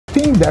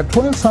think that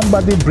when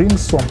somebody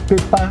brings some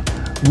paper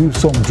with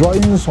some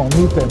drawings on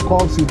it and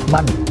calls it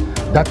money,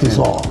 that is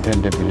all.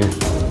 Then they believe.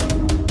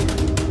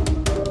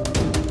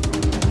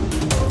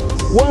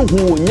 One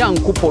who young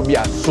couple be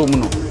a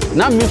sumno.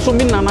 Na mi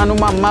sumi nana no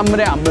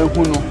mamre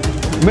amahu no.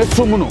 Me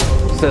sumno.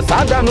 Se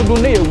sada no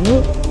do na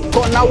ewu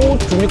ko na wo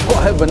tumi ko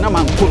heaven na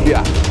man ko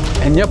bia.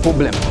 Enye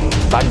problem.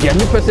 But the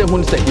only person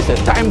who say it's a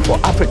time for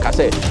Africa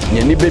say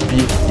ye ni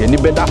baby, ye ni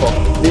beda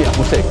ho. They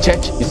who say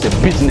church is a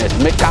business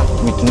maker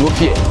with no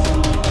fear.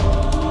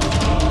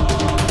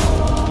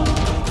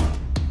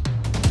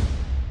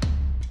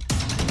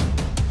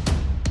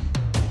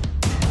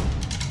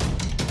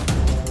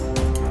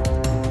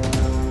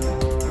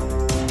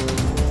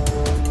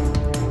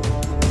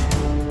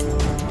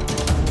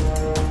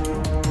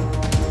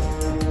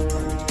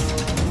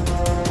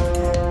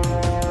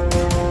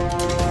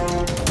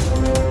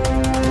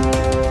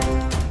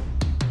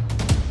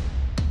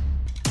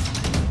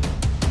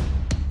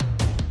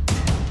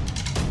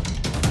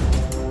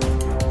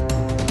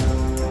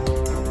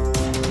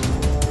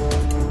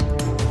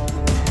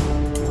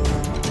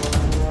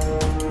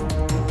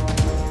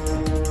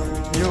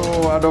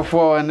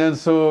 And then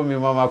so me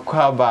mama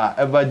kwaba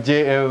eba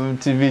JM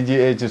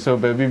TVGH so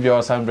baby be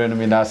or some brand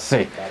me that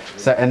say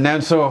and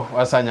then so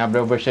wasanya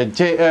brebo she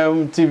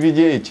JM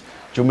TVGH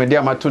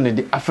Jumedia matune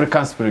the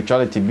African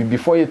spirituality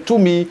before you to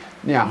me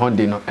ne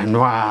ahonde no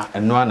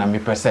eno na me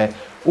pese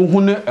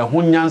uhunu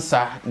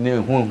ehunyansa ne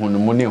ehunhunu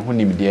mu ne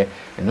ehunimde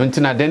eno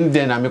ntina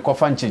den na me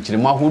kofa nchichiri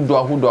mu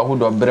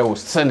ahodo brɛ wo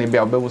sene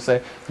bia obewu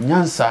se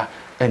nyansa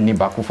eni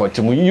baku for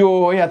timu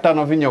yo yata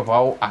no vinyo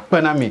fa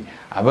akpana mi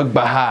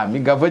abegba ha mi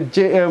gava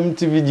JM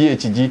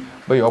TVGH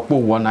be yopo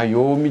wona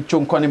yo mi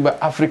chonkoni be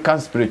African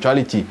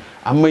spirituality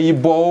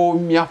amayibo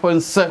mi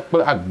afanse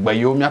agba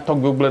yo mi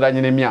atogbo da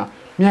nyene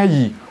mi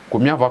ayi ko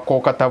mi ava ko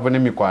kata vene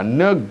mi kwa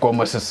na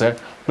gomesese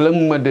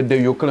pleng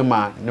de yo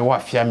klema ne wa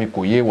fia mi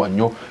ko ye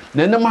wanyo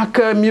ne na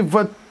maka mi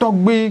va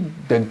togbi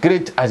the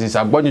great Aziz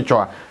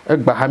Agbonyicho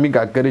egba ha mi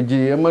ga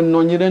gereji e ma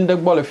no nyire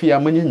ndegbo le fia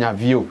ma nya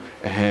vio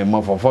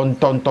ma fofo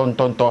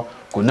tonto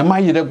ko na ma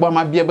yire gba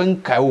ma bia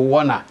ben kai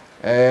wona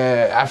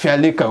afia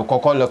le ka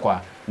kokole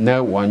kwa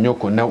na wanyo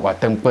ko na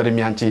watemkpere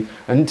mi anchi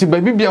nti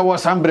baby bia wo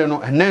sambre no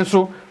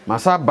enenso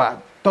masaba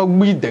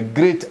togbi the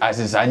great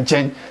Aziz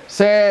Anchen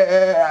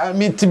say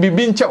mi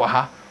tibibi nche wa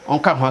ha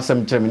onka ho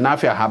asem kyerem na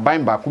afia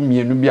haban ba ko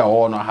mienu bia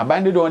wo no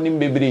haban de onim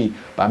bebre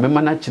ba me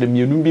mana kyerem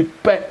mienu bi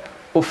pe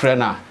ofre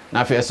na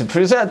afia se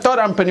prese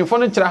tora mpanifo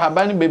no kyerem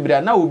haban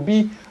bebre na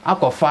obi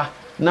akofa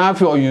na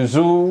afia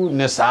oyuzu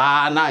ne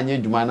saa na anye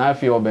djuma na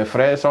afia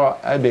obefre so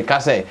ebe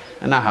kase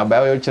na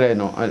haban yo kyerem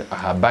no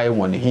haban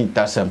won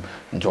hintasem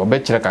nti obe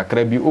kyerem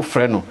kakra bi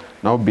ofre no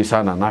na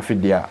obisa na afia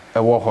dia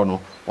ewo ho no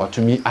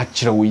watumi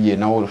akire wo yie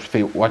na wo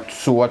fe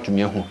watso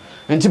watumi ho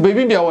nti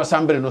baby bia wo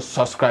sambre no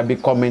subscribe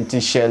comment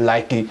share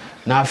like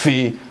na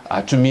afi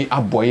atumi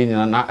aboye ni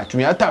na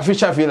atumi ata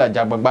official feel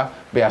ajagbagba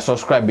be ya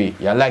subscribe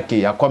ya like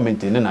ya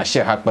comment na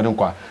share hakpere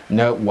kwa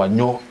na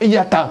wanyo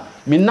iyata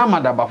mi na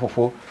madaba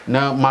fofo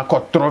na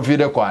makotro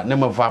video kwa na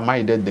mva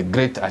my the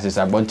great Aziz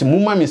Agbonti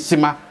muma mi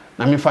sima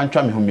na mi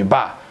fantwa mi hu mi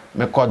ba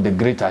me call the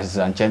great Aziz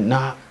Anchen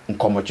na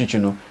nkomochichi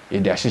no e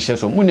de ahihye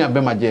so muni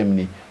abema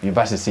Germany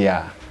university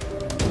ya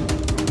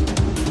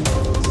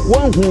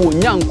one who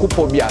young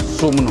couple be a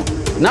sumno.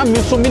 Na mi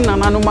sumi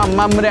nana no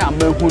mamre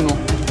amahu no.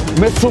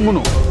 Me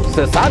sumno.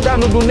 Se sada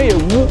no do na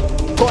ewu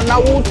ko na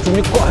wo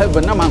tumi ko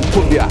heaven na man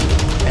ko bia.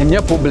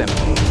 Enye problem.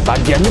 But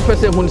the only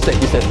person who say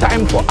it's a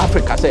time for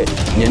Africa say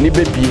ye ni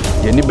baby,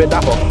 ye ni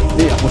beda ho.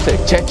 They who say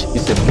church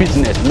is a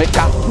business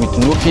maker with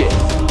no fear.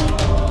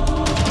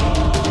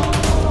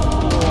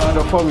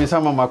 For me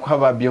some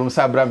makwaba biom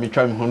sabra mi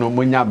twa mi hono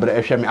munya bra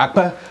ehwe mi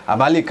akpa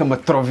abale ka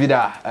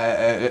matrovida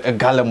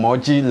gala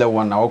moji le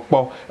wona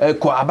okpo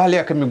ko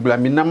abale ka mi gbula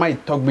mi na mai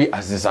togbi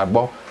Aziz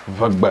Agbo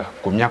vagba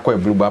ko mi akwa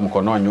ebluba am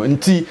ko no anyo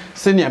nti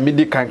senia mi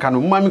di kanka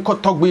no ma mi ko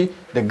togbi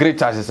the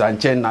great Aziz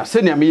Anchen na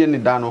senia mi ye ni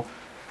da no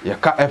ye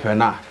ka efe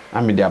na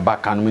ami dia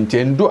baka no nti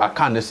endo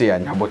aka ne se ya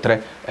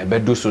nyabotre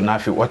ebedu so na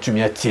afi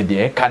watumi atie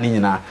de ka ni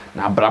nyina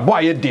na brabo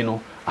aye di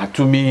no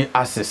atumi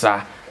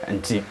asesa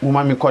nti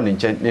muma mi ko ne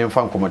nche ne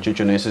mfa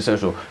nkomochichu no esese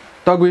so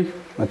togwi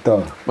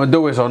ato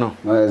modo we so no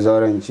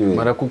zoro nchiwe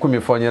mara kuku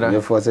mi fonyera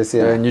ye fo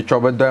sese nyi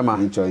chobe dema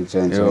ncho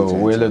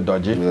wele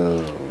doji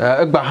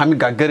egba ha mi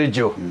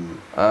gagerejo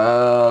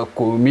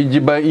ko mi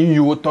jiba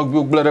inyu togwi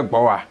ogbere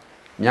gbowa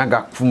mi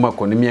aga fuma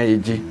ko ni mi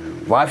ayeji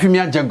wa fi mi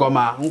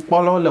ajegoma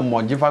npolo le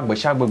moji fa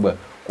gbesha gbegbe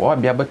ko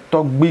bia be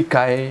togbi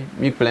kai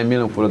mi plan mi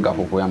nfolo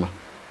gafopo yama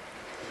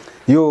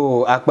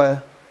yo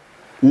apa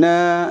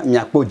na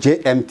miakpo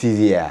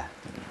JMTV a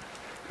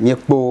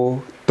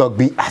miakpo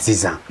togbi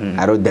Azizan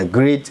aro the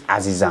great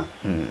Azizan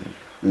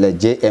le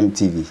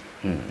JMTV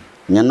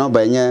nya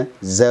number nya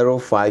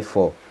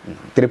 054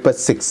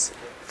 366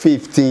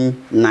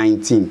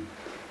 1519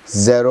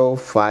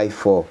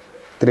 054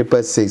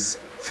 366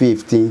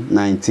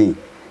 1519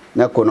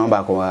 na ko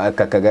number ko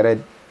kakagare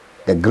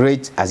the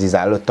great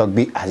Azizan lo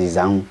togbi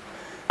Azizan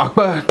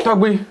akpa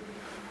togbi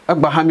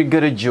agba ha mi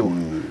garage o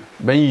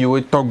ben yi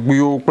we togbi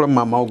o klo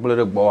mama o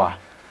gbele gbo wa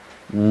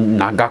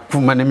na ga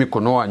kuma ne mi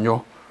kono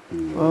anyo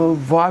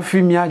vo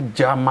afi mi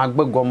aja ma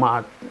gbego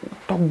ma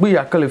togbi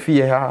akale fi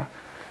ye ha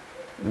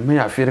me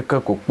afire ka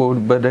kokpo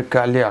bede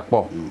kale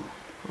apo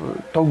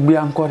togbi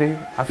ankore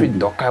afi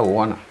doka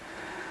wona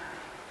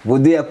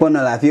bodi e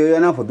pona la fi yo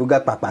na foto ga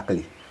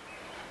papakle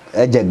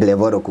e jegle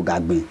voro ku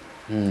gagbe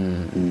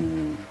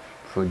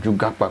foju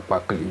ga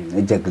papakle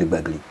e jegle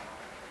bagli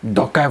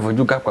doka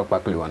foju ga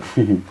papakle wona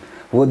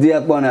bodi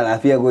e pona la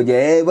fi go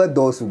je e ba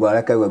do su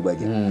gwa ka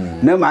gbagbaje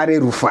na mare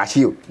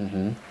rufashi o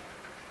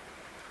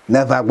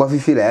na va gbo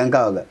fifi la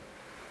enka oga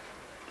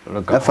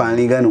e fa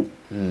nli ganu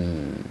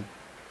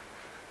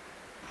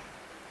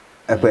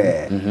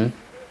epe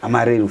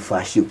amare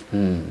rufashi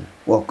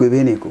wo ko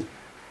bene ko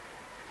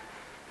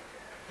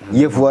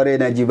ye fuare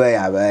na jiba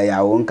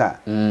ya wonka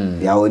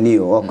ya oni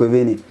o ko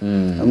bene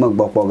ma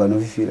gbopo ga no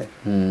fifi le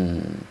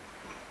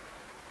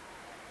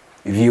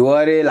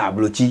viware la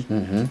blochi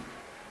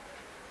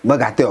ba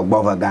ga te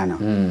ogbo va gana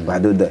ba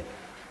do de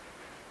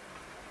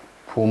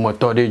fu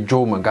moto de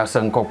jo ma ga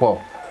san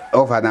kopo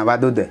o fa na ba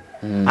do de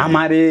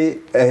amare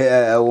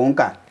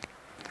wonka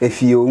e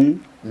fi ohun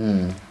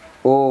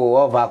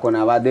o va ko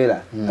na ba de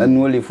la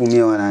anu le fu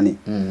mi ona ni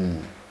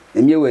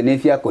emi we ne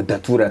fi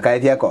akodatura ka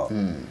fi ako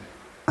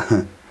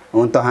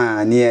on to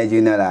ha ni e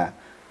junala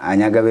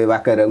anya ga be ba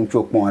kere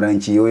ncho pon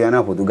ranchi o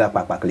yana fodu ga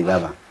papakli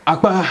baba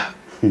akpa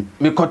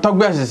mi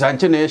kotogbe asisa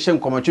nche na ehye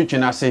nkomo twetwe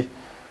na se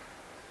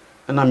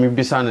na mi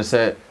bisa ne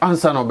se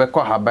ansa na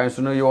obekọ haban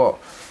so no yo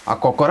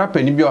akokora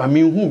pani bi o ha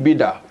mi hu bi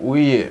da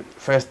we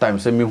first time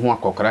se mi hu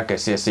akokora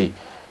kese se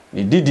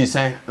ni didi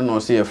sen na o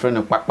se e frɛ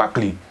ne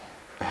papakli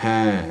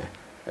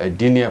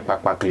dini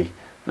papakli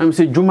na mi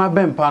se juma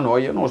bempa na o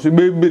ye na o se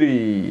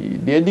bebiri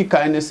de di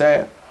kan ne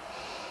se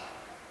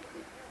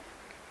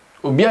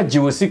obi agye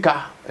osika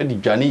edi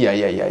dwane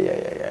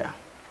ya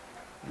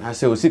na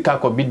se osika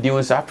ko bi di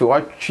onsa afi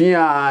watwe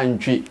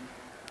antwi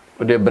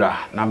ode bra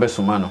na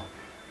besuma no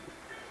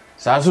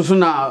sa susu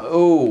na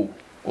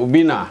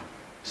obi na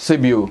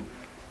sebio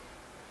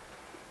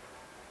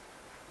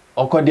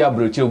okodi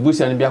abroche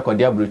obusia ne bi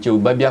akodi abroche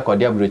oba bi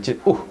akodi abroche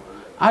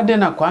ade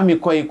na kwami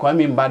koi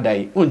kwami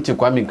mbadai unti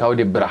kwami ka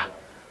ode bra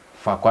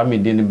fa kwami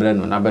di ni bra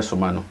no na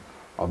besuma no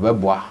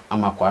obeboa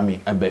ama kwami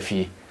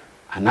abafie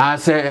ana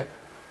se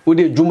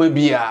ode djuma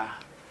bia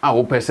a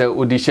wo pese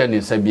ode hye ne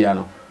nsa bia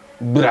no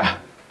bra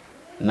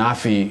na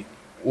afi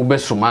wo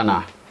besuma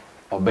na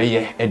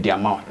obeye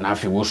ediama na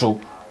afi wo so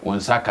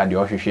wonsa ka de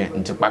ohwehwe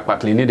nti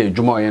kpakpakle ni de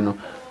djuma oye no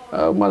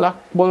mala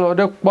bolo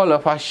de bolo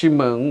fa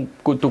shima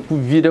kotoku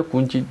vide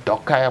kunchi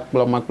doka ya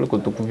plo makle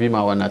kotoku vi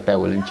ma wana ta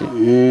wolenchi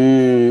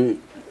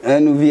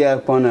enu via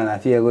pona la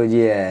fie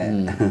goji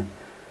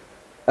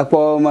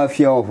apo ma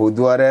fie o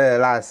voduare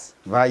las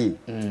vai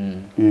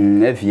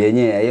e fie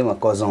nye aye ma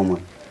kozoma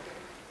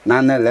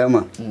nana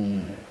lema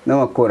na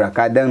ma kora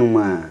kadanu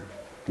ma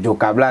jo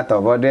kabla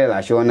to vode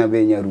la shona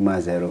be nya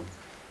ruma zero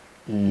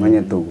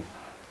manya to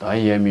ta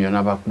ye mi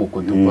na ba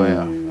pokotoku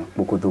ya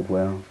pokotoku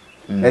ya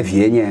e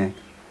fie nye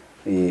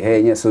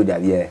he nya soja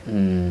bia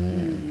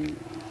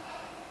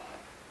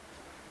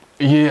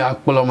ye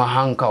akpolo ma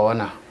hanka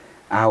wana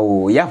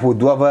awo ya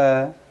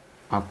voduava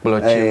akpolo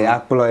chi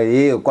akpolo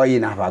ye ko yi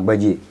na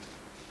fagbaji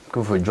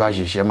ko fo jwa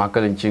jije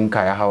makalin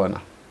chinka ya hawana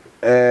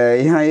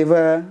ihan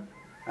eva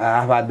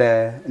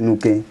avada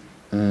nuke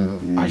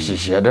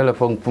ajije de le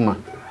fon puma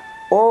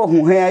o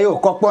hu he ayo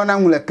kokpo na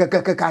ngule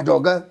kekeka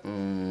joga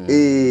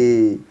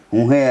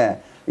hu he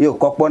yo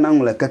kokpo na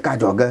ngule kekeka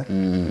joga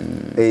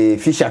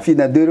fisha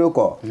fina dero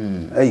ko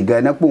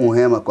iga na po hu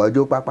he ma ko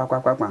jo papa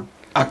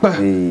akpa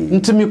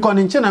ntimi ko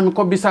ni nche na mi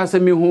ko bisa se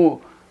mi hu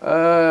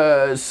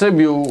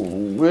sebio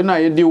we na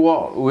yedi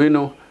wo we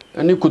no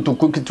ani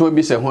kutuku kitwa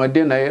bi se ho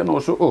de na ye no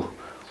so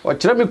o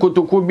kire mi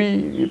kutuku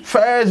bi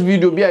first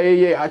video bi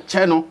ayeye a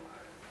che no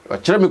o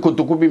kire mi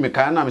kutuku bi me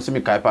kan na me se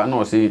mi kai pa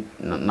no se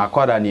na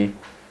kwada ni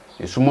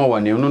esumo wa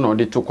ne no no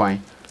de tukwan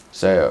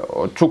se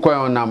o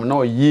tukwan nam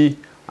na yi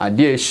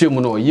ade ehye mu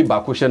no yi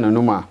ba ko hye na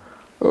no ma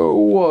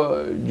wo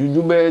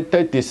jujube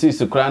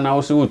 36 kra na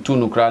wo se wo tu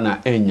no kra na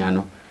enya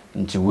no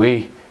nti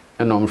we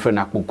na o mfre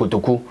na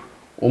kutuku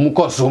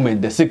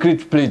the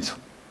secret plate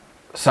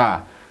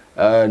sa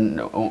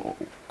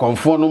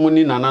konfo no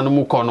muni nana no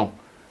mu kono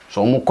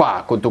so mu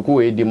kwa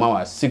kotoku e di ma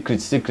wa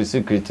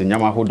secret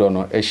nyama hodo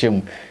no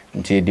ehyem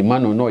nti e di ma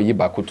no yi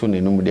bakoto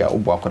ne no mu dia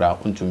obo akora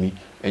ntumi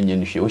enye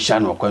no hwe o hya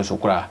no kwan so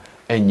kora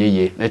enye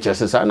ye na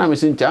chese sa na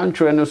mesin ti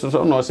antwere no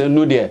so no se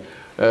no de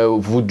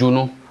vudu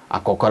no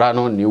akokora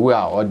no ne we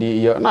a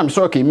odi ye na me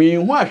so ke mi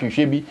hu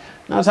ahwehwe bi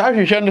na sa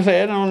ahwehwe no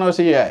se no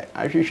se ye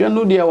ahwehwe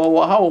no de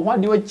wo ha wo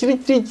de wa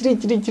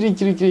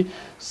chiri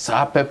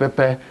sa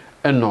pepepe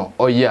eno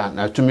oya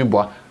na tumi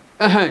boa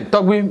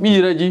togbi mi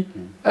yiraji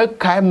e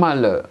kai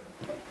mal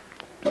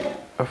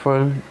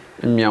afo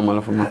mi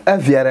amala fo ma e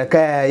viere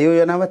ka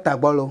yo na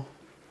batagbolo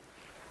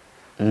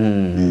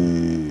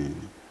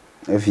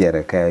e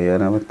viere ka yo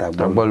na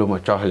batagbolo mo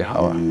chahli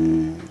hawa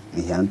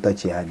yan ta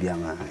chi abia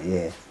ma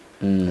ye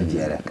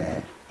viere ka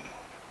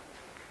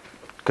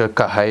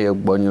ka haye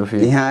gbonyo fi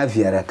Ihe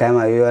afiara ka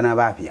ma yo na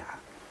ba fia.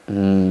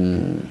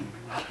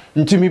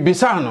 Ntimi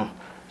bisa no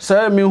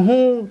se me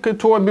hu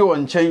keto bi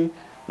won chen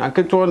na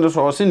keto ndo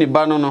so se ni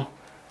ba no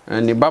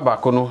ni baba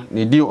ko no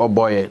ni di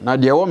oboye na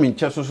de wo me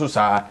nche so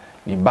saa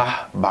ni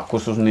ba ko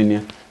so ni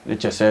ne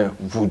chese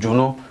vuju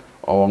no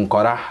o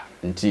nkora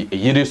nti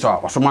eyire so a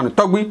osoma no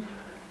togbi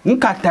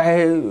nkata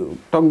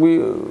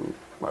togbi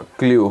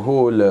Cleo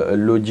ho le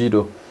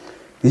logido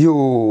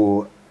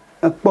Yo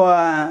po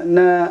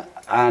na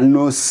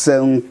ano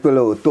sen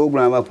pelo to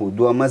gba ba po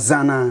do ma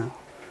zana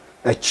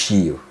a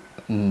chio.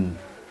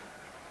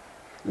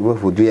 Wo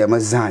fo do ya ma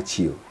zan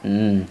chio.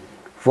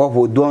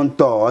 Fo do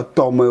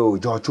to mo o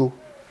jocho.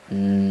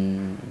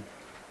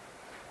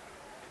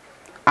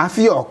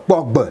 Afi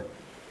okpogbe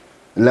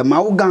le ma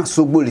wo gan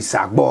sogbo li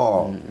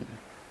sagbo.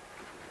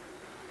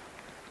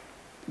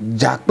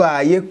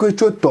 Jakpa ye ko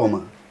cho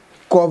toma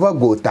cover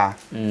gota.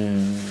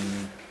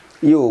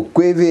 Yo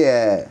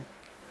kweve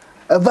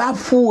va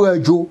fu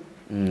ejo.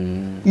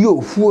 Yo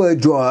fu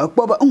ejo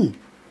po ba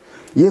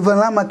ye va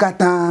la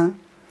makata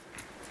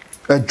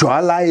ejo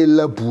ala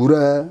ile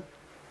bure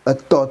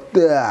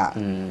etote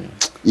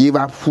ye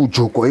va fu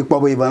jo ko ipo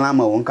ba ye va la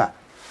ma wonka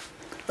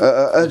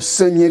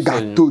senye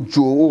gato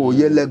jo o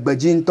ye le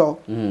gbejinto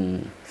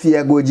fi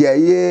egoje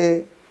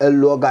ye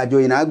elo gajo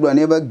ina agbo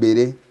ne ba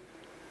gbere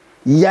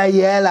ya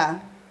yela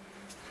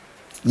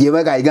ye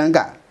ba ga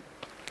iganga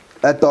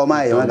eto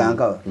ma ye ma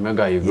ganka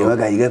ye ma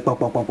ga ige pop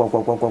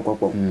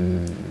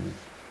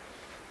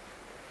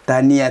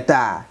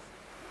taniata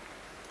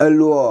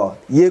elo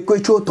ye ko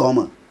cho to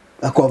ma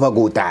ko va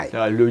go tai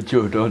ya loji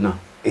odona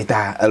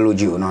eta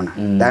eloji onona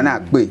dana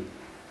gbe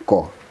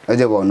ko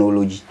eje bo no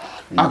loji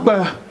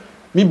akpa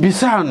mi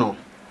bisa no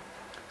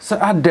se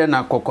ade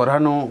na kokora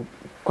no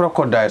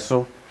crocodile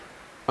so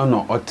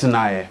ono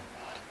otinaye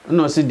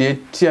no si de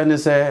tia ne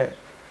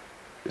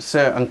se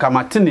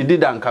ankamate ni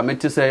dida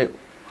ankamete se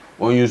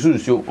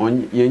onyusunsu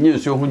yenye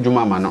nsu ho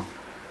dwuma ma no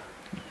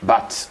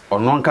but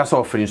ono nka so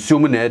ofrin nsu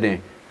mu na eden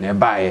na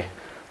baaye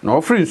na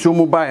ofrin nsu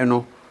mu baaye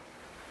no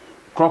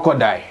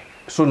crocodile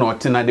so no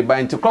otina de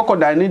baaye nti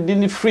crocodile ni di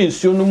ni free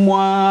nsu no mu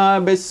a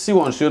be si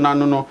won nsu na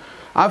no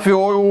afi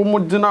o mu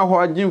dina ho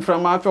agin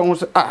from afi ho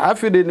se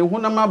afi de ni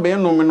hunama be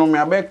no me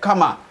abe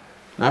kama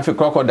na afi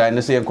crocodile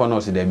ni se enko no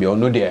se de bi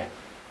ono de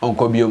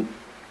onko biom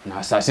na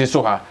asase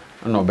so ha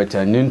na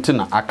obeta ninti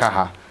na aka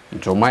ha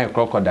nto mai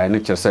crocodile ni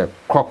chese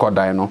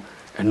crocodile no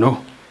eno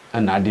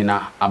na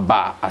adina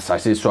aba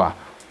asase so a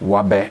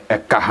wabe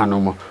eka ha no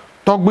mo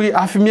togbi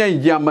afimia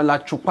yi amala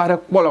chupare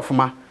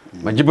kpolofuma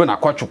majibo na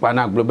kwa chupa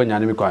na aglo benya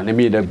ni ko na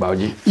mi de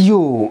gbaoji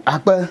yo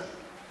apa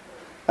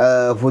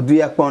vodu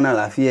ya kpona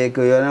la fie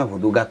que yo na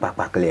vodu ga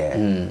papa clear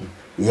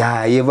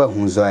ya yeva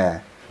hunzo ya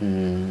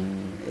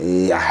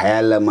ya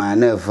hala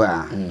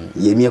maneva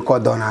ye mi ko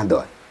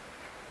donado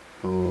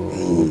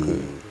okay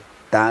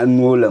ta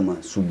nu le ma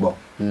subo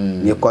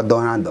mi ko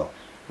donado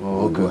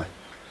okay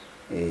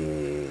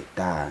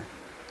ta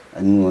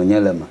nu nya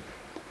le ma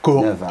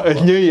ko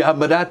nye ya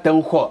bada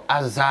tan ko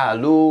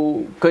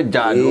azalo ke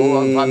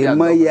jalo avia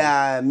ma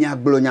ya mi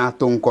aglo nya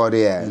ton ko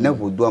re na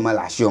vodu ma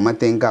la sio ma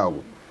tenka o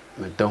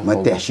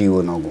mate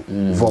shiwo nogo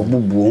vo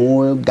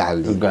bubu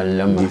gali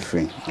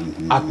different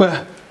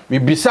akpa mi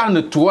bisa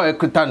no to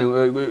ekita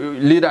no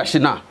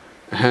leadership na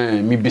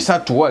mi bisa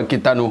to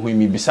ekita no hu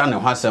mi bisa no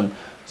hasam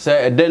se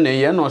eden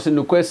ye no se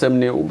no kwesam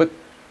ne wo be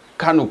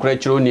ka no kra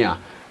chironi a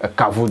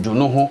kavoju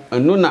no ho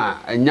enu na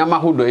nyama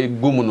hodo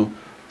egum no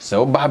se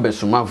wo ba be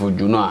suma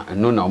voju no a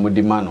enu na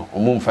omudi ma no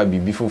omumfa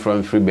bibi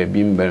fufran free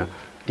baby mbe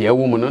de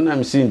ewu mu no na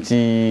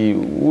msinti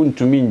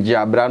wuntumi nji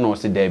abra no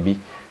se dabi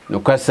no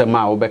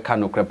kwesema wo be ka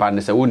no krepa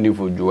ne se woni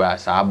voju a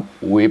sa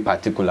we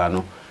particular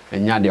no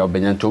enya de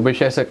obenya nto be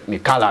hwese ni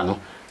kala no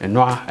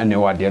eno a ene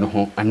wade no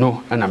ho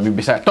eno na me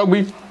bisa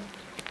togbi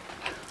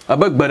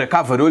abagbere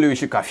ka fere ole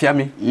shi ka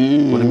fiami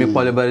woni mi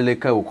pole barele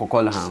ka o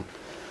kokola ha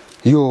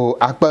yo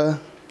apa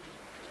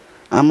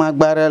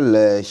amagbara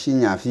le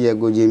shinya fi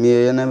egoje mi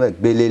ye na be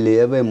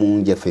gbelele e be mu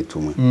nje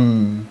fetuma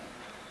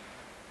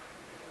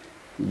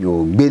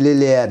yo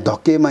gbelele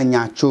doke ma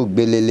nyacho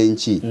gbelele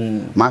nchi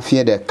ma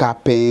fie de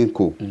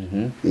kapenko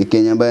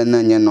ikenya ba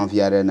na nya no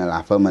fiare na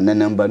la fama na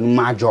namba nu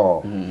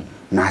majo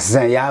na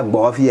zan ya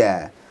gbo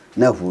fie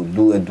na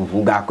fudu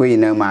edufu ga ko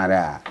ina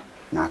mara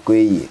na ko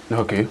yi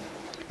okay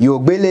yo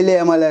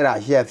gbelele ma le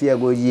ra shi fie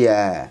goji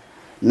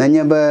na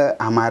nya ba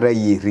amara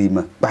yiri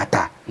ma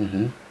pata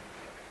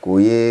ko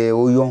ye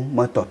oyon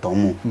ma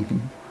totomu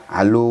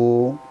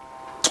alo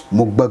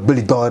mo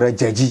gbagbeli dore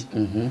jeji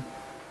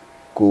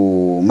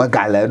ko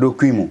magala do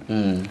kwimu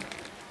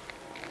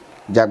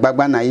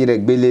jagbagba na yire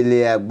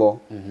gbelele agbo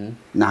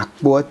na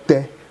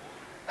pote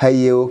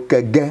haye o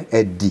kege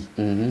edi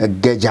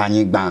ege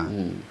janyi gba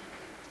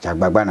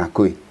jagbagba na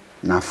koi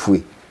na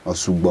fui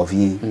osugbo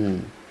fi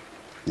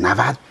na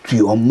va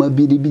tu o ma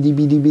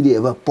bidi e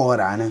va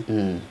pora na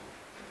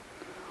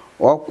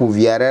o ku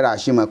viare ra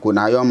shima ko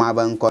na yo ma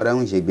ba nkore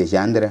un jegbe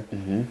jandre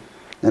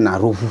na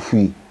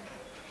rofufu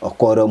o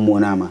kore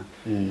monama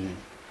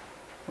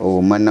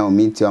o mana o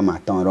miti o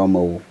matan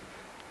romo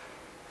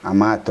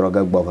ama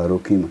troga gbovaro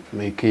kima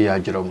me ke ya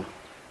jroma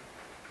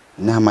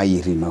na ma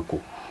yiri mako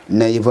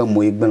na yiva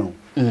mo igbon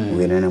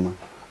we na ma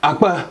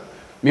akpa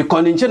mi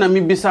koni nche na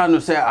mi bisa no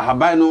se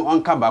ahaban no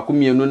onka ba ko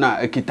mienu na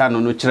akita no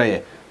no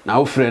kyereye na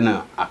wo frɛ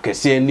na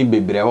akese ni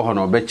bebre wo ho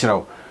na obe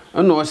kyerɛw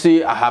no o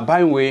si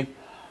ahaban we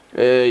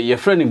ye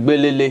frɛ ni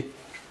gbelele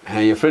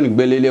ye frɛ ni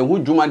gbelele hu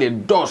djuma de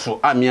doso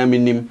amia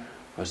minim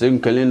o se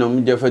nkele no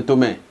mje feto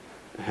me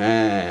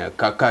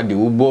kaka de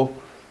ubo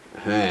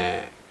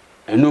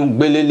enu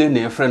gbelele na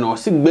ye frɛ no o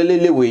si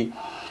gbelele we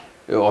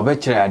obe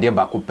kyerɛ ade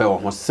ba ko pɛ wo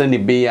ho se ne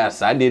be ya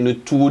sa de no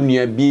tu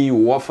nua bi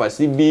wo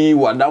fasi bi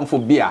wadamfo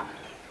bi a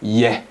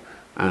ye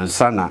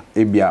ansana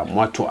ebia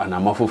moto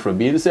anamafofro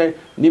bi nse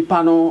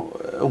nipa no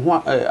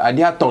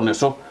ade atone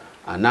so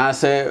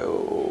anase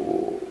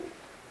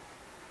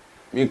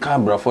mi ka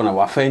brafo na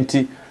wa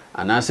fenti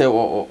anase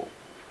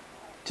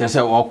chese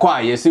okọ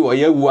ayesi wo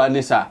yawu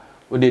anisa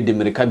o de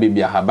demerika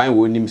bebia haban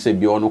wo nim se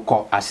bi ono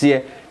kọ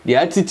ase de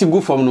atiti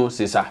gu fam no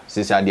sisa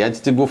de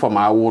atiti gu fam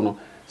awo no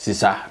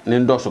sisa ne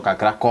ndoso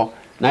kakra kọ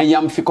na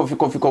yam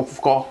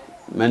fiko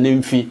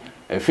manemfi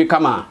fi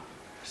kama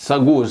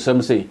sagu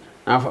samse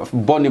na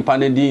boni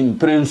panedi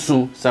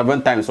prensu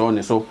 7 times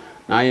on so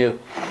na ye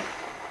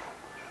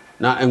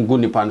na engu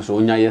nipa no so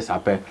onya ye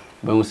sape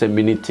be se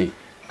minute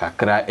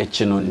kakra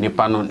echi no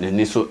nipa no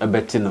nani so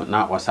ebeti no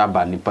na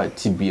wasaba nipa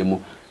tibie mu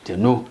te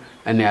no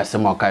ene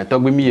asema kai to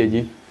gbe mi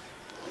yeji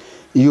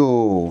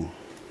yo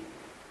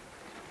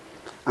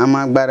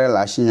amagbare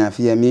la shinya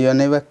fi mi yo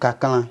ne be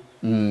kakala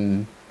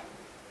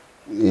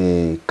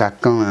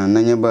kakan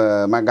na nye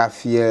ba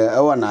magafie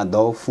ewa na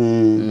do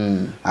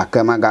fun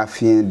aka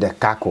magafie de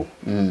kako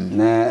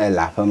na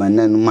ela fa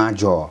na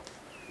majo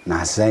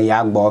na se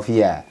ya gbo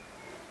fie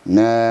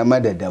na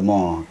madede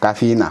mo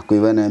kafi na ko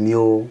na mi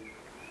o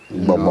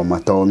gbogbo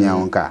mato mi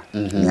anka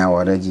mi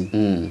aworeji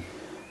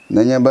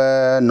na nye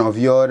ba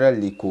novio re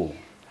liko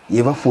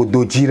ye va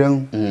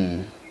fodojiran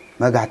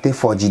magate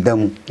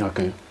fojidam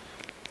okay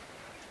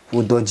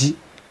fodoji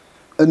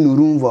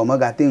enurun vo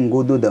magate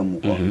ngodo damu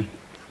ko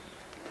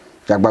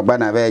jagbagba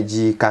na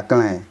veji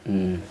kaklan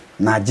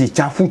na ji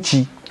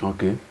chafuchi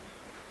okay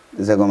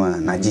zegoma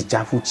na ji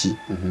chafuchi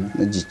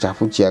na ji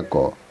chafuchi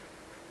ako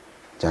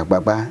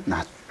jagbagba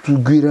na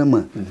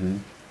tugirama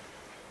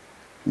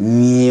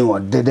ni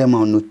odede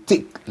ma no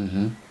tik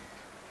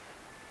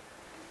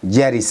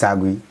Jerry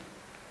Sagui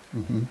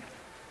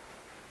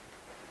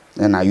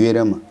na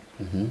ywerema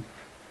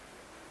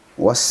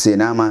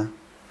wasenama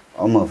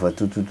omo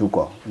fatututu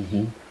ko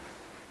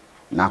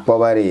na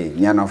kwabare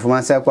nyana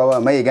fuma se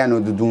kwaba mai ga no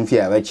dudun fi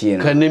abachi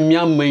na kane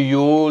mia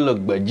mayo le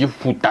gbaji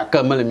futa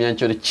ka mele mia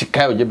chere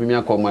chika o jebi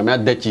mia ko ma mia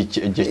dachi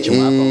jechi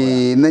ma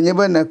ko na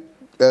nyeba na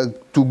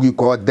tugu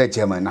ko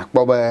dachi ma na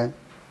kwaba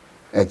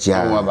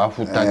eja wa ba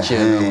futa che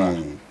na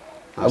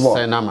ba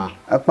asena ma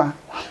apa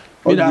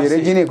o di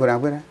regine ko na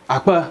kwera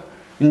apa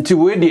nti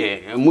we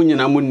de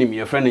munyina munnim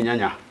ye frɛ ne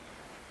nyanya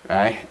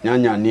ai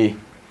nyanya ni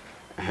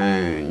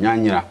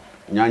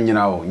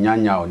nyanyira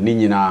o ni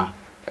nyina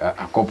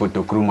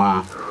akopoto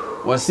kruma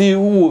wasi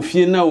wo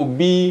fie na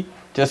obi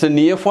tese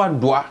ne yefo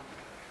adoa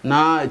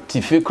na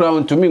tifi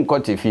crown to me nko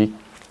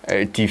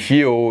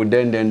tifi o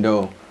den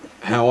do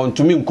on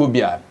to me nko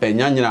bia pe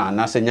nyanyira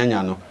na se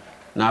nyanya no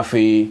na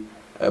afi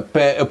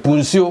pe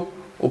epunsio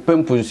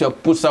open punsio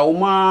pusa o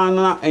ma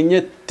na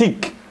enye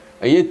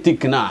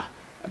tik na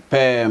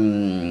pe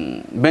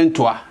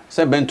bentoa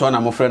se bentoa na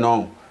mo frɛ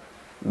no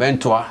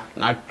bentoa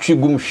na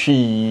twigum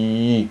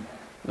hwi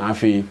na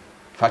afi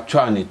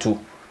fatwa ne tu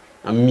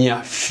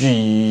amia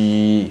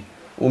fi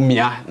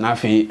umia na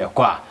fi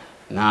ekwa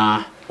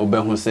na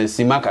obehu se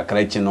sima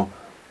kakra chi no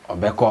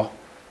obekọ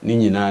ni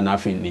nyina na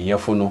fi ni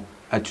yefo no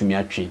atumi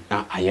atwi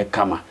na aye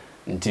kama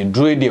nti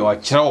duro de o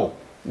kyerɛw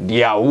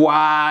dia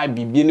wa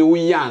bibi ne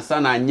wuyi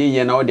ansa na anye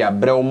ye na o de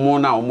abrɛ o mo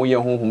na o mo ye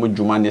honhom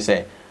dwuma ne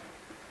se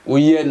o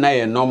ye na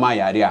ye normal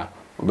yare a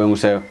obehu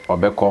se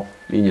obekọ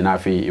ni nyina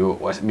fi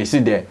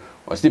mesi de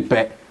o si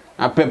pe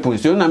na pe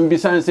punso na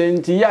mbisa se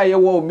nti ya ye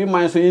wo obi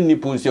man so ye ni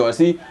punso o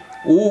si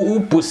u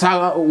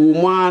pusa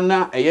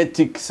umana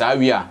eyetik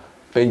sawia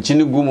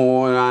penchini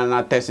gumo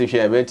na tese hwe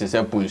ebe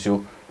se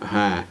punso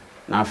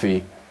na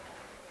fi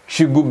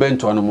shigu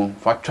bento no mo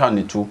fa twa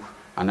ne tu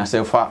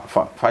anase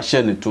fa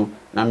hye ne tu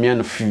na mia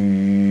no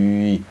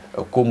fi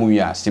komu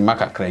ya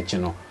simaka krachi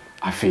no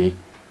afi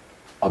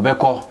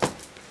obekọ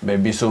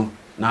bebi so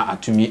na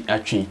atumi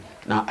atwi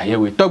na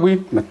ayewe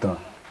togbi meto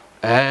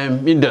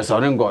mi de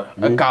sorengo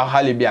ka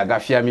hali bi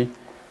agafia mi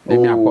de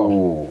mi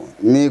akọ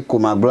ni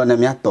kuma bro na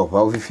mi atop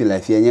o fifi la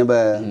fi enye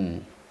ba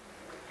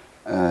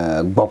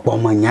gbopo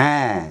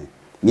manya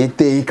ni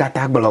te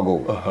ikata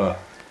gbologo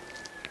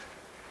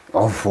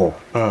ofo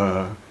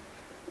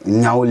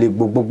nyawo le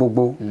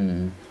gbogbogbogbo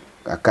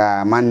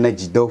kaka man na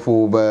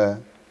jidofo ba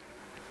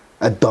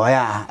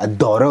adoya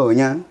adoro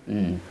nya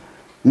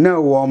na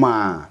wo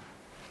ma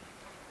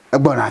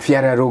agbona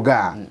fiara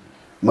roga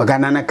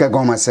magana na ka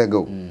goma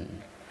sego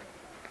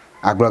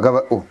agloga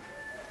ba o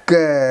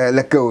que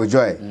le que o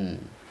joy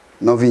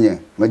no vinha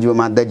mas eu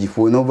mandar de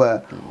fone no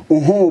va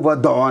ba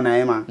do na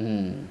ema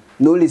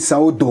no li san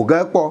o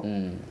doga po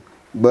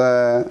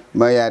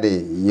ba ya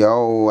de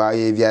yo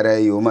aye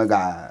viare yo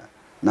maga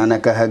nana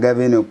ka haga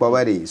venu po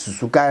bari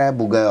susukara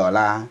buga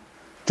ola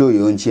to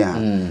yo nchi ha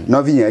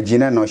no vinya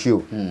jina no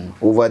show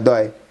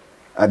overdoy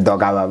a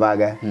doga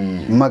babaga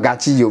maga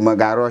chi yo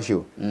maga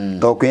rosho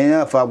to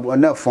kwenya fa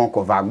na fon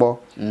ko vagbo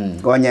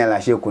onya la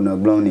she ku no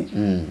glon ni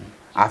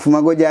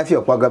afuma go ja fi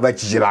opo ga ba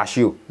chijira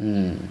show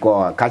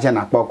ko kacha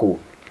na poko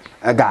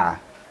aga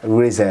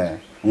raise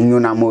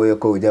nyuna mo ye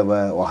ko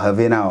jaba o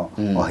havena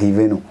o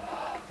hivenu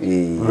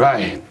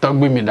right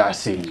togbi mi da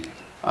si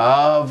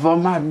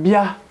vama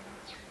bia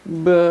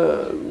be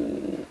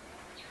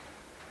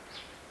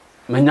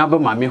menya ba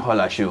mami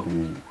hola show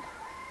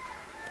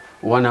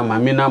wana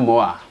mami na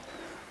moa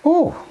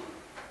oh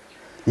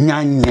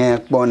nyanye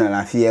kpo na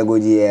la fi ego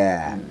ji e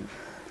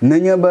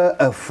nanya ba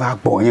afa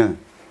kponya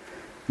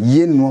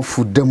ye no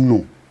fudam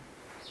no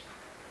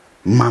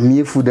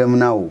mami fudam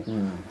na o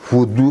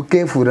fudu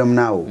ke fudam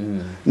na o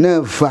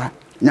na fa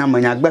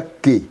nyamanya gba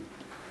ke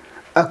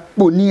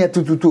akpo ni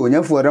etututu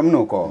onya fudam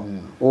no ko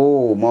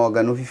oh mo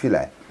ga no fifi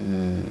la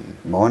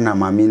mo na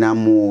mami na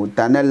mu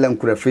tanel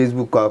kura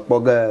Facebook ko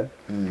ga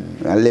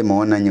ale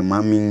mo na nya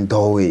mami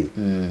ndowe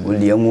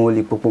oli mo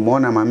li popo mo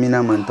na mami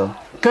na manto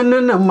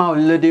kanana ma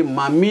lede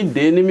mami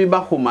de ni mi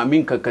ba ko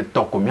mami kaka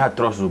toko mi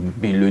atroso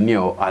biloni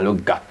o alo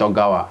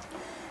gatogawa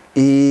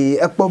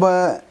akpo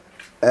ba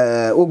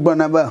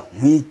ogbona ba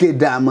hike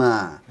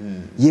dama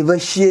yeva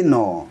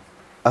sheno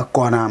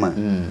akona ma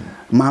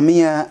mami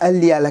ya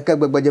ali ala ka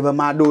gbagbaje ba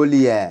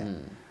madoli ya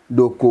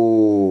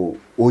doko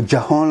o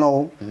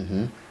jahonlo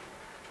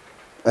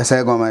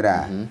asa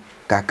gomara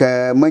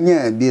kaka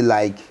manya be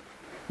like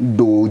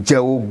do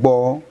jawo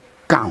gbo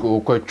kan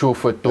ko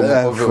chofa to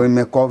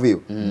me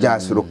kovio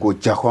jasro ko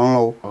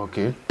jahonlo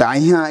okay ta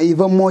ha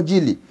eva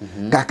mojili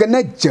kaka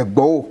na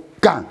jagbo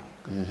kan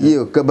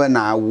yo kaba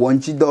na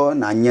wonchi do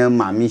na nya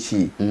mami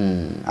shi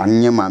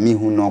anya mami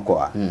hu no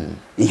ko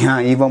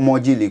ihan eva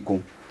mojili ko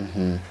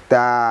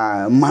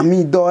ta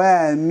mami do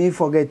mi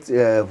forget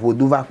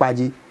vodu va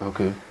paji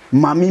okay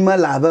mami ma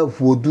la va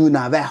vodu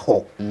na va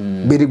ho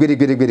biri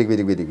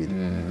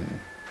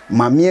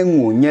mami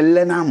enwo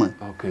nyelle na ma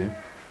okay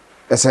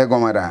ese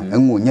gomara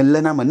enwo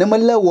nyelle na ma na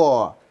mala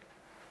wo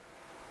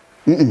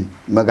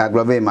maga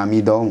globe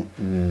mami do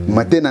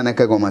mate na na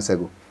ka goma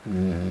sego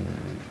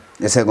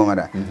ese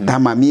gomara ta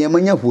mami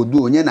emanya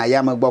vodu onye na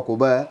ya magba ko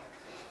ba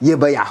ye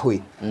ba ya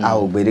hwe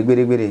awo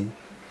biri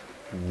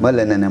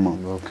mala na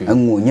mo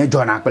enwo nye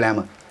jona kpela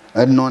ma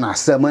no na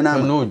sama na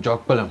no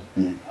jokpela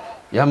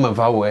ya ma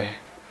va we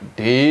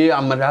de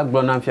amara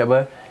gbo na fia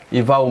ba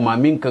iva o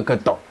mami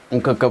nkakato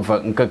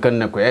nkaka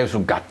na ko yesu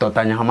gato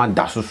tanya hama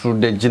dasusu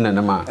de jina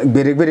na ma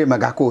biri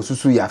maga ko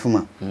susu ya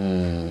fuma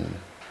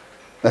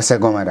ese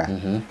gomara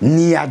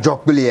ni ya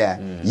jokpele ya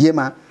ye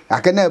ma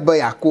akene ba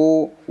ya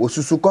ko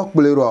osusu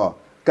kokpele ro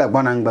ka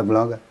gbona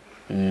ngbagloga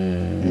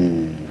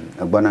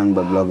gbona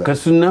ngbagloga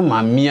kasuna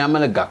mami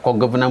amala ga ko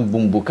governor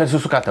bumbu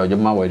kasusu kata je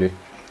ma wede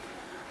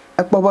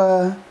akpo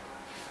ba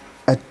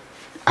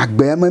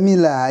agbe mami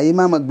la e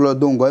mama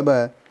glodon go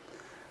ba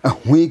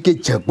hu ke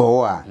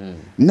jegbo a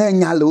na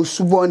nya le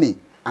osuboni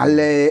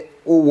ale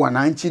o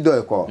wona nchi do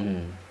ko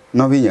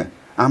no binya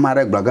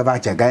amare gloga va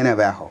jaga na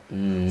ba ho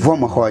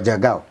vom ho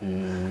jaga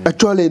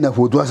actually na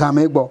fodo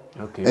same gbo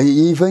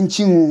e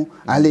fanchi hu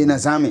ale na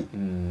same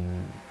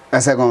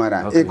asa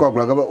gomara e ko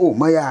gloga ba o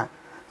maya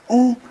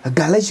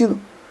galashi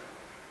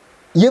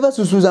ye ba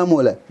susu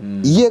zamola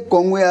ye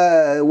konwe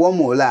wo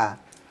mola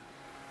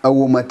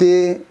awo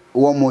mate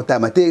wo mota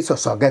mate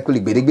so ga kuli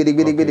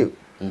gbede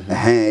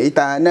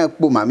ita na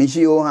po mami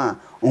shi o ha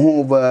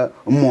ohun ba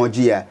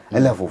moji ya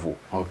ele fufu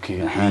okay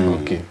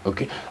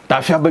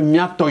ta fi ba mi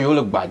ato yo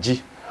le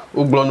gbaji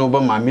ugbo no ba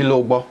mami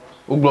lo gbo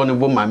ugbo no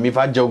bo mami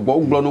va je gbo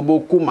ugbo no bo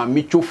ku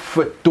mami cho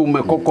feto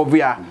me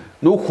kokovia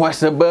no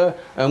kwase ba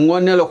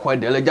won ne le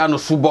kwade le ja no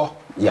subo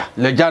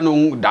le ja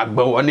no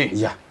dagba woni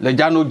le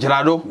ja no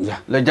jirado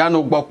le ja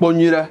no gbopo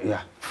nyire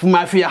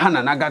fuma fi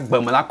hana na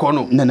gagba mala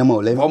kono nana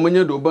mo le o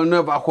menye do ba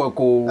na va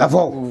ko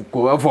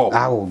afo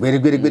awo gbede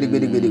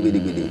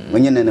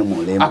menye nana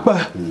mo le apa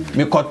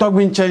mi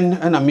kotogbi nchen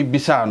na mi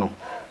bisa no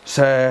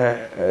se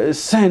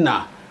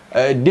sena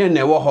de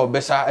ne wo ho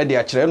besa e de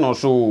a kire no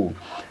so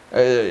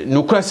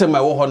no kwese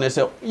ma wo ho ne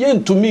se ye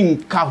ntumi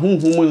nka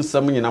honhom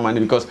nsam nyina ma ne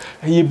because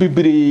ye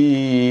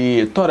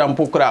bibiri tora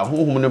mpokra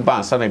honhom ne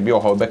bansa na bi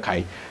ho be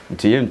kai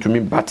nti ye ntumi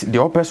but the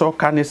opeso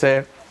ka ne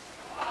se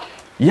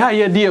ya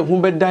ye de hu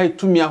be dai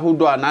tumi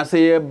ahodo ana se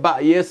ye ba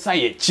ye sa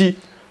ye chi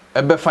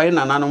e be fa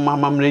na nanu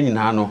mamamre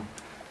nyina no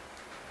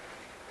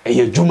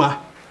ye juma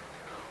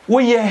wo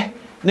ye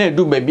na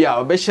edu ba bi a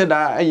obe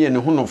hyeda eye ne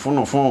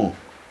hunofo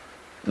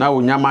na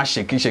onyama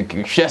sheki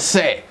hwe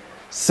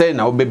se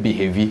na obe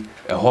behave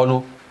ho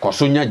no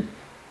koso nya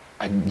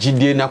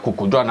agidie na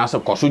kokodo na se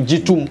koso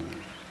gitum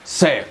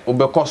se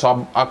obe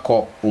koso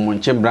akọ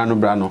omonche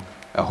brano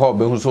ho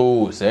obe hu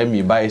so se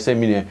mi bai se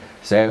mi ne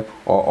se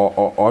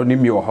o ni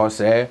mi ho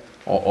se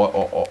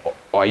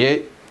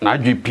oye na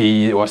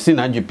dwupi o si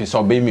na dwupi so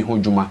obe mi ho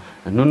dwuma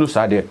nunu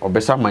sa de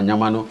obesa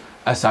manyama no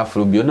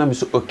asafro bio na me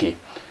so okay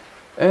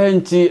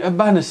enti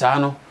eba ne saa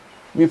no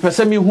me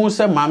pese me hu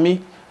se mami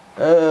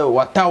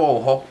wata wo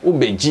ho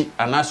obeji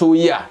anaso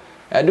yi a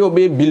ade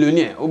obe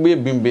billionaire obe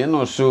bimbe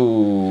no so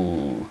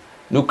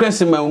no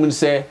kwese ma wo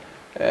se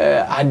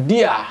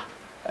ade a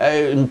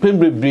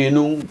mpembrebre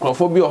no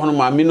krofo bi ho no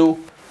mami no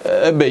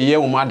ebe ye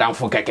wo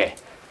madamfo keke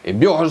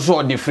ebi o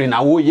so de free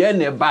na wo ye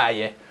na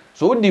baaye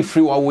so de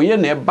free wo ye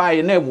na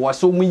baaye na wo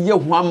so mu ye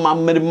ho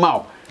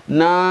amammerma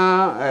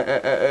na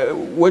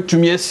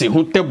watumi ese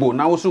ho table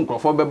na wo so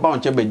nkrofo be ba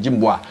onche be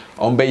jimbo a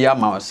on be ya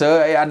ma so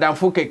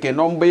adamfo keke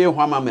no be ye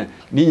ho amammer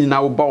ni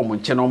nyina wo ba wo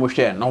nche no mo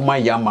hwe na ma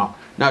ya ma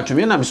na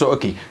atumi na me so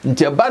okay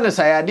nti ba na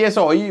sa ya de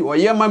so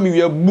oye ma me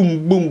wi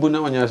bum bum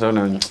na onya so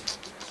na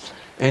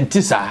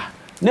enti sa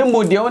ne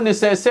mo de woni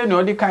se ne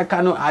odi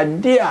kaka no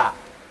ade a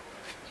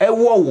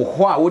ewo wo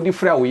ho a wo di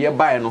frɛ wo ye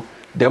bae no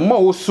the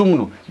more wo sum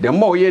no the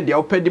more ye de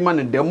opedima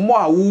no the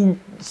more wo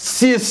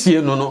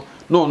siesie no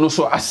no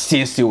so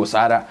asiesie wo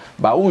sara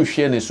ba wo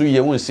nhwe ne so ye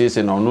wo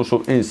siesie no no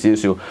so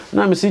ensiesie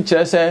na me si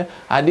kire se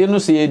ade no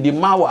se ye di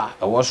mawa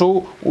wo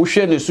so wo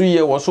hwe ne so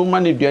ye wo so ma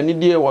ne duane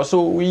die wo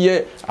so wo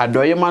ye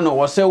adoye ma no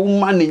wo se wo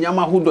ma ne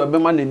nyama hodo be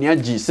ma ne ne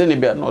agi se ne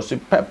be no so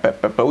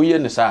pepepepe wo ye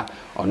ne sa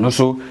ono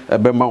so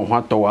be ma wo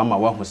atɔ wa ma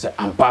wa ho se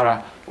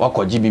ampara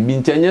wakoji bibi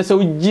ntenye se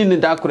uji ne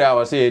dakure a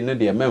wase ne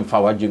de memfa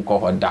waji nko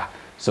hoda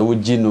se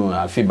uji no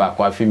afi ba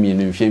kwa afi mi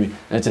no mfemi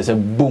na te se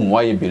boom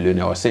wa ye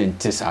billionaire wase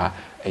ntisa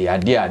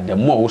yade a the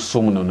more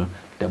osum no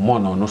the more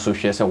no so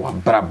hwe se wa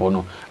brabo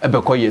no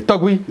ebekọ ye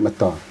togwi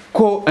meto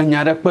ko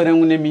anyare pere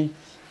ngunemi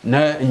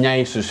na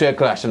nyai susu e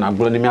clash na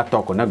gboro ne mi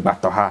atoko na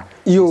gbato ha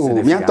yo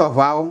mi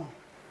atofao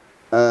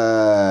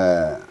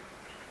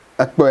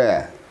akpo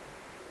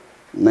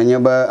na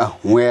nyeba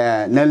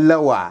ahwe na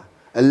lawa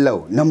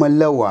law na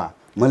malawa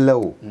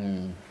malaw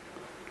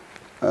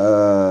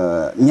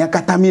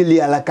nyakata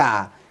mili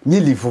alaka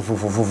mili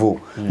fufufufu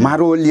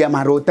maro lia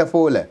maro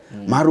tafole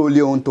maro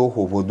lia onto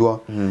hovodo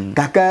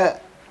kaka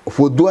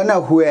fodo na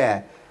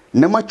hwe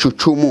na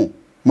machuchumu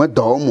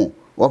madomu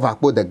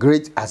ovakpo the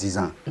great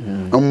assistant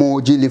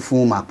omo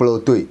jilifu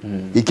maplotoi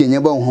ikenye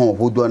ba ho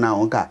hodo na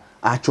onka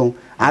achun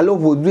alo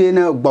vodu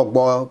na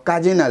gbogbo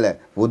kajinale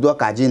vodo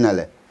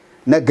kajinale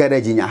na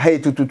garage nya hay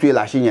tututu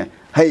la shinya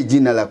hay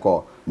jinale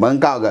ko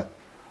bankaga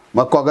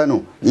makoga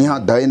no ihe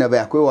dai na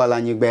ba kwe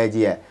wala nyi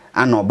gbaji e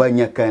ano ba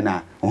nya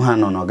kana ha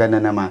no no gana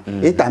na ma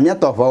itamia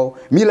tofo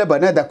mi le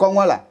bana da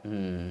konwa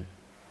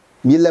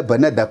mi le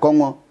bana da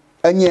konwa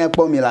anye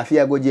po mi la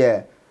fia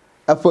goje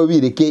afo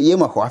wi de ke ye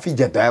ma ho afi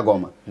jeta ya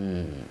goma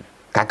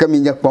kaka mi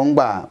nya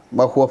pongba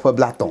ma ho fa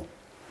blaton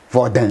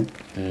vodan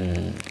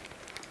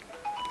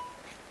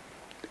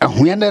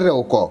ahuya na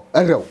rew ko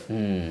rew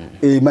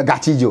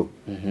magachijo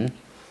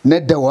na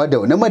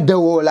dawo na ma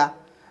dawo la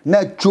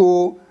na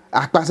cho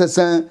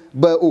akpasesan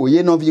ba o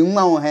ye no vi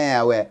nwa won he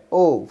awe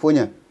o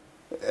fonya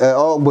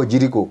o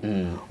bojiriko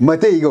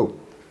mate igo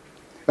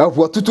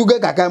afo tutuga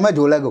kaka ma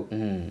do lago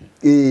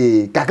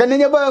kaka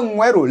nenya ba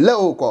nwero la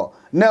o ko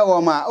na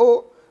wo ma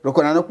o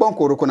rokona no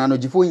ponko rokona no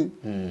jifoyin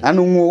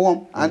anu nwo won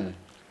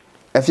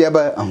afia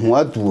ba ahun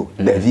atuo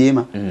da vie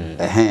ma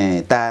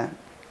ta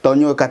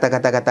tonyo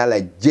kata la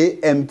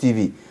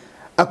JMTV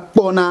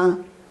akpona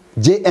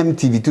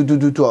JMTV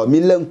tututu o mi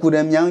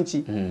lankura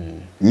mianchi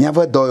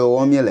nyava doyo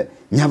wo miele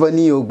nyava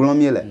ni oglon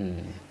miele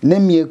ne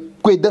mi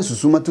kweda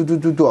susuma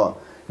tututu o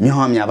mi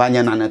ho mi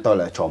abanya na neto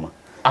le choma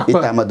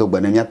ita ma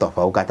dogba na mi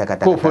atofa o kata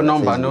ko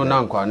number no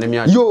na nkwa ne mi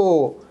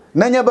yo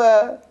na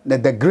nyaba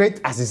the great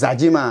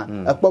asisajima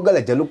akpoga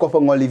le jelu ko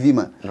fo ngolivi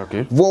ma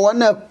vo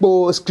wana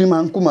po scream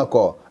hankuma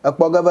ko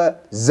akpoga ba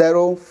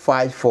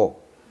 054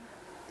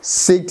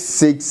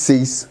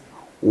 666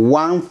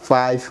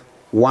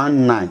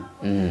 1519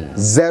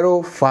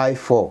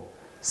 054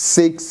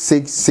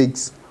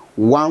 666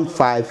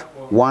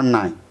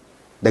 1519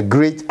 the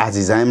great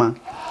Azizaima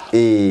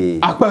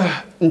akpa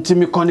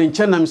ntimi kone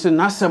nche na mse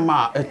na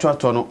asema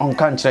etwato no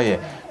onka nche ye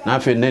na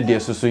afi ne de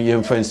susu ye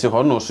mfansi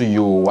ho no so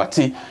yo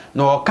wati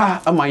na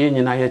oka ama ye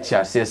nyina ye chi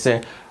ase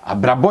se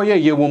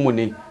abraboye ye wo mu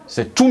ni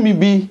se tumi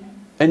bi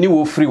eni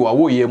wo free wa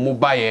wo ye mu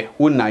baye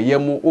wo na ye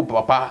mu o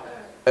papa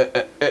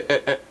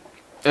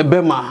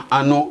ebema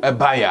ano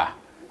ebaya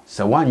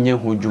se wanye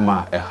ho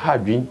dwuma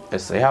hadwin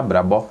se ya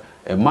brabo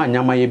ma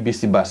nyama ye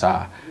bisi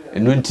basa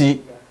enu nti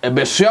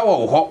ebesua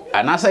wo ho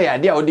anasa ya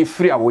de a wo di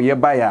free a wo ye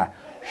baya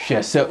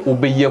hwe se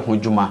obeye ho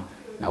dwuma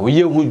na wo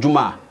ye ho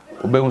dwuma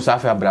obehu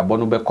safi abrabo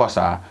no be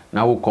kosa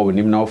na wo ko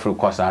nim na wo free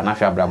kosa na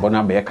fi abrabo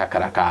na be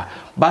kakaraka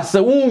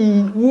basa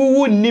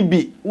wo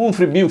nibi wo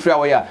free bi free a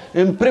wo ya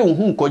empre wo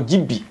hu ko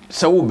gibi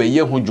se wo be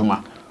ye ho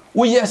dwuma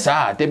wo ye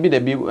sa debi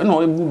na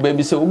wo be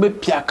bi se wo be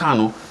pia kan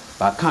no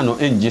ba kan no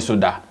enji so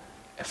da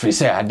free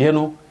say ade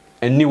no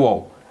eni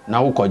wo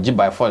na wo ko gi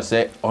by force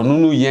say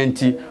onunu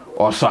yenti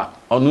osa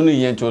onunu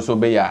yenti oso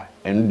be ya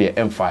en de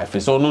M5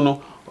 free so no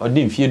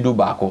odi mfie du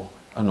baako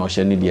na o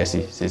hye ne de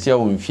ase sese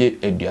o mfie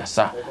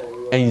aduasa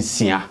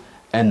ensia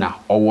na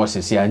owo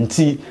sese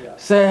anti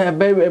se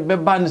be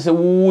ban se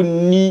wo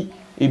ni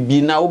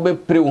ebi na wo be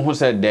pre wo ho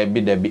se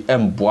debi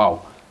emboa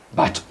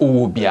but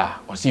owo bia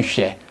o si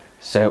hwe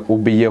se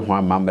obeye ho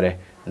amamre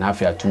na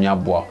afia atumi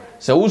aboa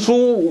se wusu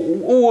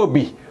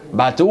uwobi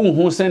but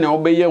unhu se na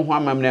obeye ho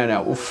amamre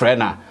na ufre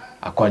na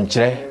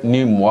akonkyere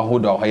ni moa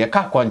hodo ho ye ka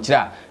akonkyere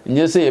a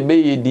nye se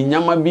ebeye di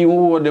nyama bi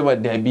wo de ba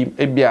da bi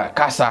ebia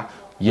kasa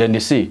ye ne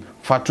se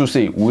fatu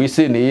se we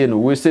se ne ye no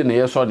we se ne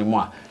ye so ne mo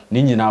a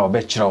ni nyina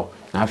obekyerew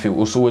na afia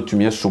usu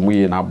watumi asomu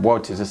ye na aboa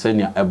te se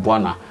ne eboa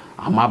na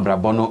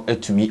amabrabo no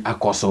atumi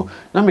akoso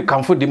na me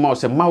kamfo di ma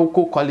se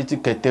mauko quality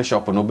kete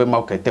shop no be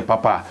mauko kete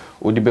papa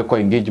odi be ko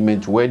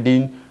engagement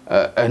wedding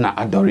na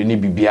adore ni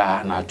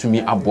bibia na atumi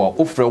aboa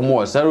ofre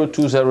mo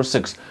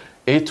 0206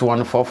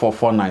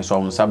 814449 so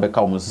on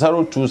sabeka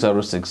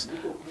 0206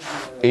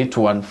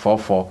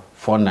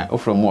 814449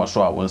 ofre mo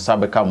so a won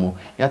sabeka mo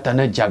yata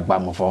na jagba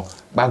mo fo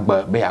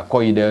gbagba be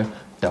akoyide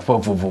da fo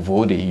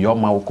vovovo de yo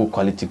mauko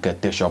quality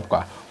kete shop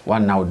kwa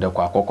one now de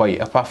kwa kokoyi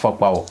efa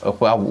fakwa o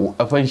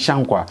efa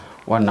nshankwa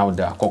one now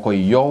de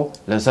kokoyi yo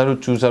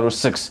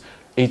 0206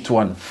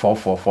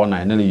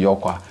 814449 nele yo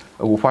kwa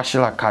wo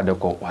fashila card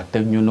ko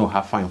watenyu no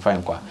ha fine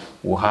kwa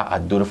wo ha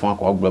adore fon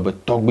kwa oglobe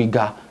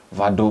togbiga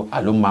vado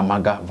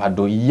alumamaga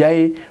vado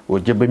yai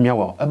ojebemia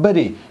wa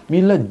ebere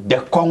mi le de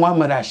konwa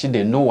marashi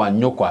de no wa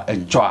nyokwa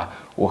ejoa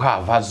wo ha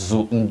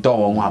vazu ndo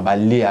won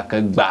abale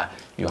akagba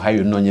yo ha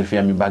yo no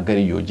nyefia mi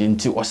bagari yo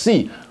jinti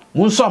osi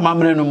munso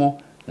amamre no mo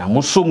na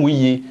muso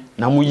muye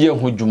na muye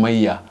ho dwuma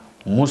yi a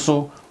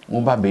muso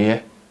mu ba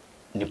beye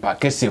nipa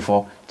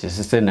kesefo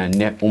tesese na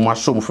ne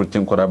umaso mu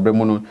frutin korabre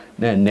mu no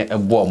na ne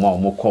ebo ma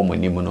mu ko mu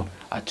nimu no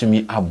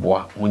atumi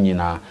aboa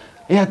hunyina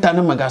ya ta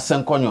na maga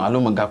senkonyo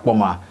alo maga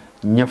kpoma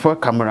nyefo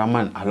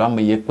cameraman alo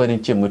ma ye kpani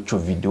che mu cho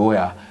video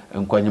ya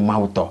enkonye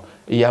mawuto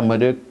ya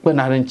mare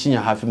kpenare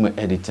nchinya hafi mu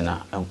editing na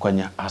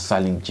enkonye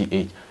asalin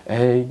gh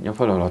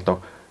nyefo loloto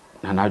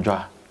na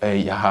najwa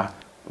ya ha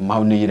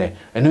maunire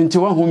eno nti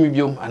wa hu mi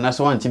biom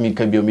anaso wa ntimi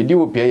ka biom di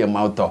wo pie ye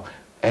mauto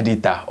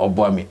editor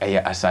oboami eye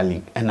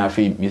asalin ena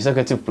fi mi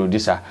executive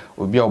producer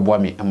obi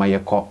oboami ama ye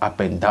call up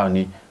and down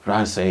ni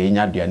ranse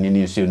nya duane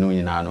ni nsuo no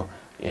nyina no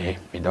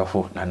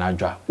midofo na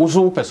najwa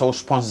uso peso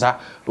sponsor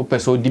o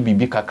peso di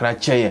bibi kakra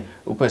cheye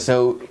o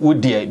peso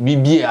udie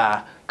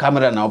bibia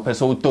camera na o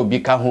peso to bi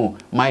ka ho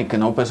mic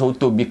na o peso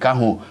to bi ka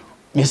ho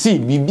yesi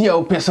bibia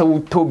o peso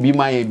to bi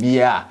mai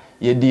bia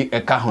yedi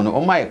eka ho no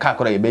o mai ka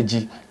akora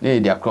yebeji na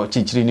yedi akro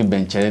chichiri ni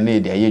benchere na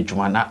yedi aye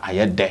dwuma na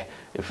ayede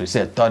if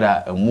say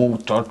toda emu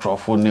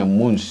totrofo na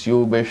emu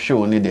nsuo be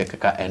hwe ni de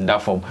kaka enda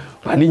form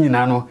pani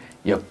nyina no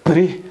ye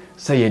pre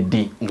say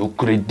yedi no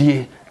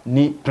kredie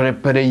ni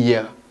prepare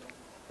ye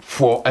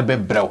for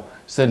ebebrew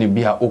say ni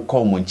bia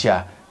okom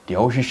nchia de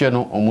o hwehwe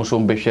no omuso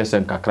be hwe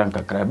sen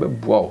kakra be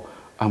boa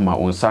ama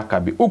onsaka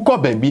bi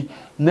ukoba bi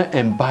na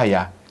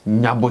empire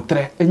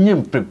nyabotre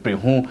enyem prepare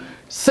hu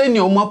seni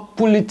oma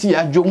politi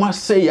adwoma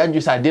say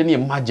adwisa de ne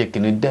magic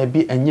ne da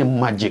bi enyem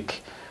magic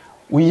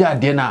uyi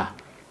ade na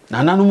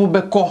nananu mu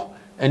beko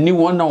eni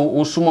wona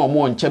osuma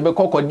mo nche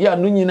beko kodi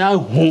anu nyina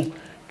hu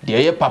de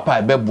ye papa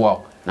ebeboa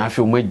na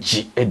afi mo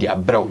agi e de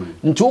abrew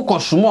nti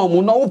ukosuma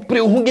mu na opre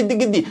hu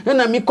gidigidi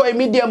na mi ko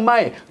media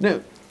mai na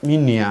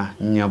minia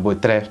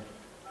nyabotre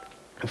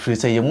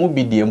frisa ye mu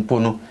bi de mpo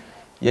no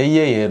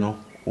ye no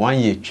 1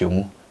 year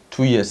twemu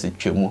 2 years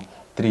twemu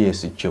 3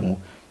 years twemu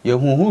ye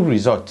hu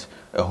result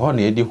ho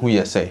na edi hu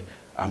ye say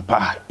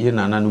ampa ye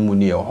nananu mu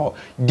ne ho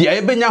dia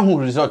ebenya hu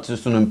result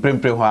so no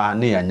mprempre ho a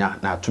na yanya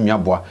na atumi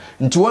aboa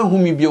nti wan hu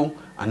mi bio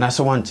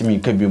anase wan timi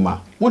ka bi ma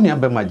woni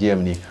abema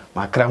gm ni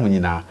makra hu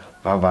nyina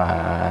bye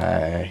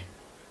bye.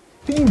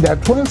 Think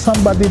that when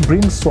somebody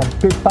brings some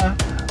paper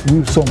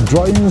with some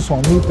drawings on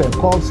it and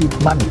calls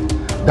it money,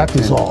 that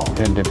is all.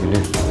 Then they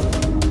believe.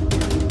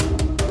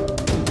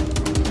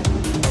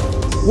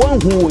 One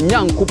who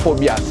nyankopo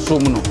bia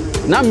somno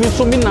na mi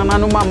so mi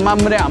nananu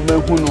mamre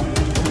amahu no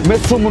me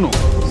somno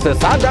se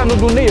sada no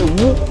do na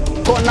ewu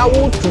ko na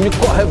wo tumi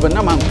ko heaven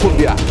na man ko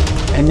bia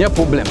enye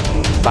problem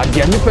but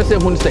the any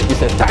person who say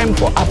it's a time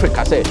for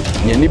Africa say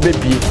ye ni be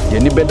bi ye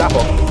ni be da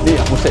ho they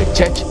who say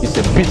church is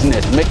a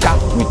business maker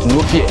with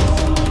no fear.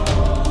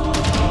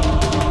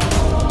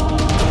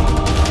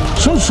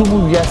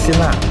 Sunsumu wiase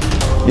na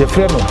ye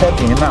frɛ no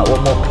heaven na wo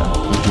moka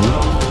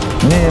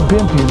ne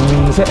pempi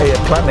ni say a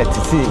planet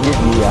say ye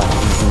dia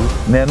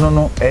na no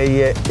no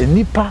eye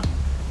enipa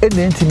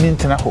ene ntimi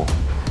ntena ho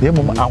na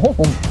mum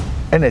ahohom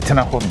ene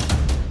tena ho